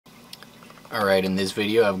Alright, in this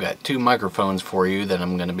video I've got two microphones for you that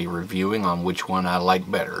I'm going to be reviewing on which one I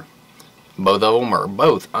like better. Both of them are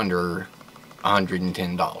both under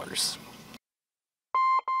 $110.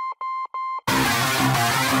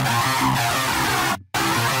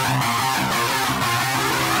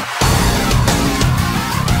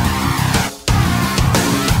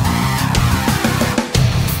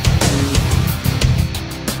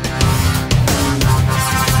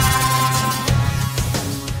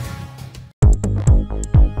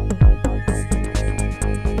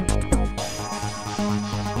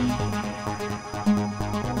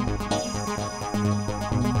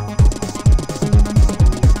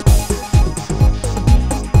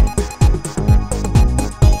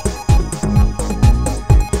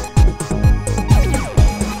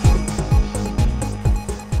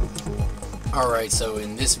 Alright, so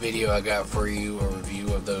in this video I got for you a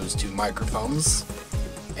review of those two microphones,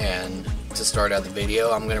 and to start out the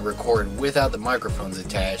video I'm going to record without the microphones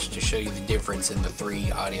attached to show you the difference in the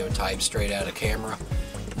three audio types straight out of camera,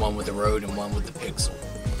 one with the Rode and one with the Pixel.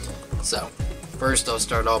 So first I'll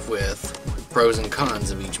start off with pros and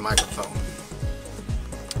cons of each microphone.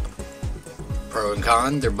 Pro and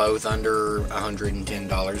con, they're both under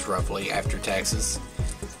 $110 roughly after taxes.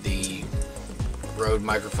 The Rode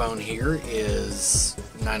microphone here is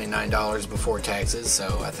 $99 before taxes,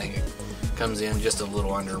 so I think it comes in just a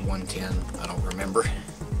little under $110. I don't remember.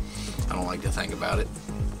 I don't like to think about it.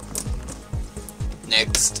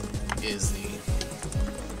 Next is the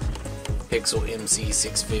Pixel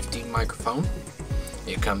MC650 microphone.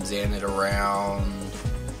 It comes in at around,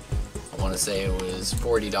 I want to say it was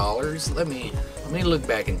 $40. Let me look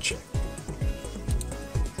back and check.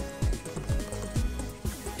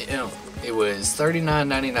 It was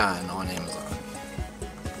 $39.99 on Amazon.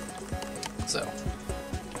 So,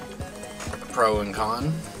 pro and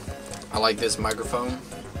con. I like this microphone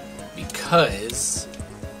because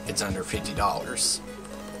it's under $50.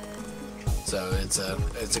 So it's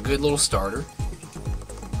a good little starter.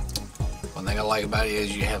 One thing I like about it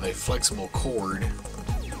is you have a flexible cord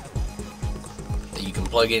that you can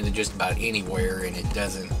plug into just about anywhere, and it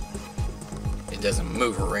doesn't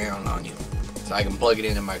move around on you. So I can plug it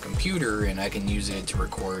into my computer and I can use it to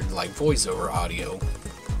record like voiceover audio.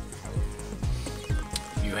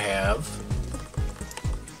 You have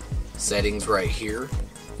settings right here.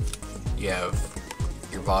 You have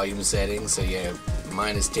your volume settings, so you have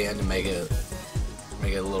 -10 to make it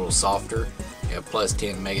a little softer. You have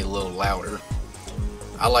 +10 to make it a little louder.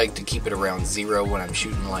 I like to keep it around 0 when I'm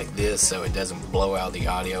shooting like this so it doesn't blow out the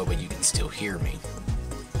audio, but you can still hear me.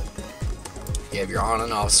 You have your on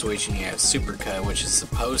and off switch, and you have super cut, which is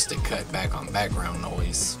supposed to cut back on background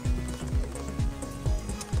noise.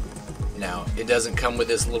 Now, it doesn't come with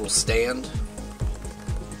this little stand,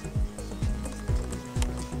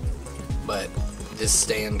 but this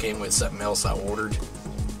stand came with something else I ordered,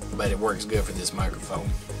 but it works good for this microphone.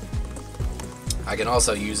 I can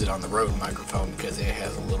also use it on the Rode microphone because it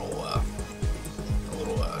has a little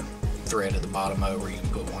thread at the bottom of it where you can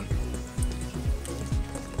put one.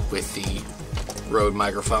 With the Rode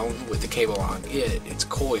microphone, with the cable on it, it's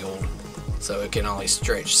coiled, so it can only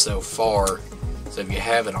stretch so far. So if you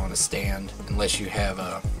have it on a stand, unless you have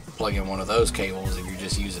plug in one of those cables, if you're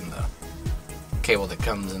just using the cable that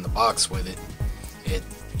comes in the box with it,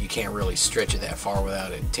 you can't really stretch it that far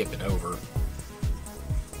without it tipping over.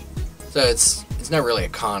 So it's not really a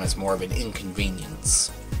con, it's more of an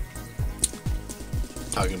inconvenience.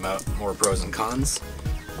 Talking about more pros and cons,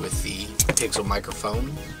 with the Pixel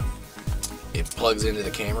microphone, it plugs into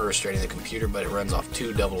the camera or straight in the computer, but it runs off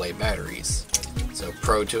 2 AA batteries. So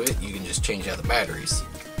pro to it, you can just change out the batteries.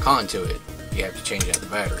 Con to it, you have to change out the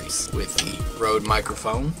batteries. With the Rode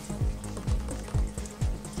microphone,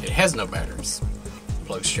 it has no batteries. It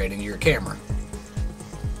plugs straight into your camera.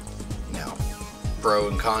 Now, pro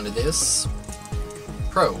and con to this.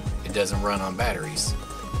 Pro, it doesn't run on batteries.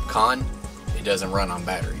 Con, it doesn't run on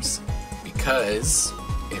batteries. Because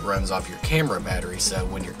it runs off your camera battery, so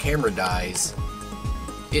when your camera dies,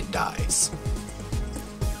 it dies.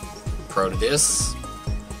 Pro to this,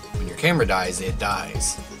 when your camera dies, it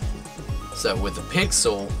dies. So with the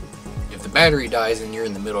Pixel, if the battery dies and you're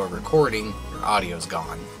in the middle of recording, your audio's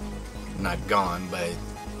gone. Not gone, but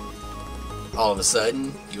all of a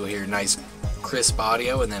sudden, you'll hear nice crisp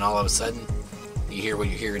audio, and then all of a sudden, you hear what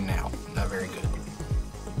you're hearing now. Not very good.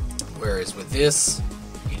 Whereas with this,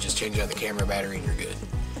 you just change out the camera battery and you're good.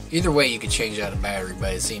 Either way, you could change out a battery,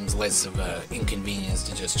 but it seems less of an inconvenience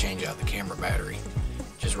to just change out the camera battery.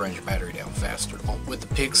 Just runs your battery down faster. With the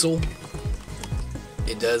Pixel,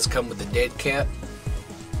 it does come with a dead cap,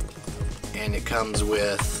 and it comes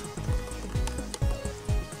with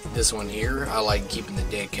This one here, I like keeping the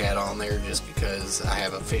dead cat on there just because I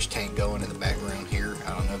have a fish tank going in the background here. I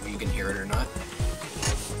don't know if you can hear it or not.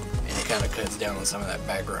 And it kind of cuts down on some of that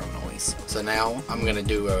background noise. So now I'm going to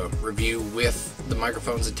do a review with the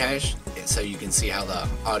microphones attached so you can see how the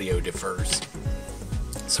audio differs.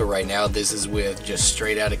 So right now this is with just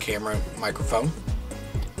straight out of camera microphone.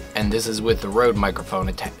 And this is with the Rode microphone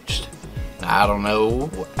attached. Now, I don't know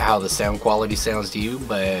how the sound quality sounds to you,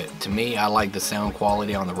 but to me I like the sound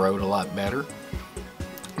quality on the Rode a lot better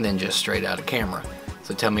than just straight out of camera.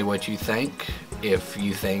 So tell me what you think, if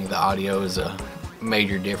you think the audio is a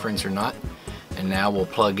major difference or not. And now we'll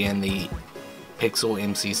plug in the Pixel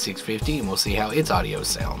MC650 and we'll see how its audio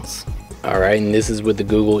sounds. Alright, and this is with the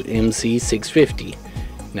Google MC650.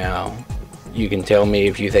 Now you can tell me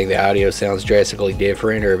if you think the audio sounds drastically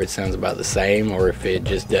different, or if it sounds about the same, or if it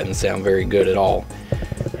just doesn't sound very good at all.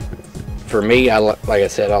 For me, like I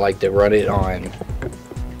said, I like to run it on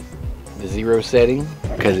the 0 setting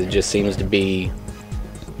because it just seems to be,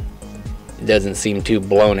 it doesn't seem too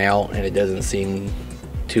blown out and it doesn't seem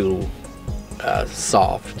too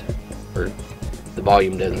soft, or the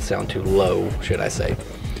volume doesn't sound too low, should I say.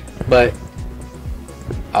 But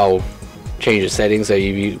I'll change the settings so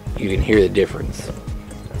you can hear the difference.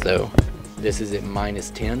 So this is at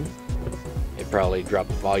 -10. It probably dropped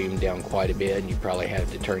the volume down quite a bit, and you probably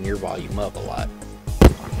have to turn your volume up a lot.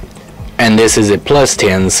 And this is at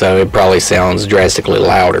 +10, so it probably sounds drastically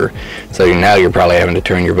louder. So now you're probably having to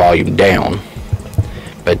turn your volume down.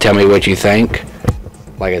 But tell me what you think.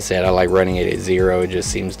 Like I said, I like running it at 0. It just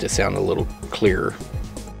seems to sound a little clearer.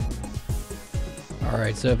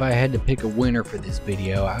 Alright, so if I had to pick a winner for this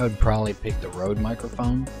video, I would probably pick the Rode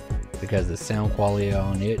microphone, because the sound quality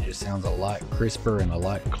on it just sounds a lot crisper and a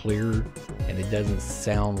lot clearer, and it doesn't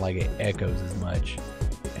sound like it echoes as much.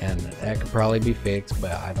 And that could probably be fixed,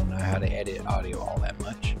 but I don't know how to edit audio all that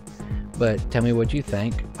much. But tell me what you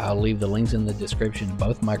think. I'll leave the links in the description to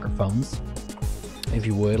both microphones. If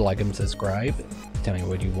you would, like and subscribe. Tell me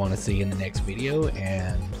what you want to see in the next video,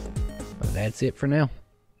 and that's it for now.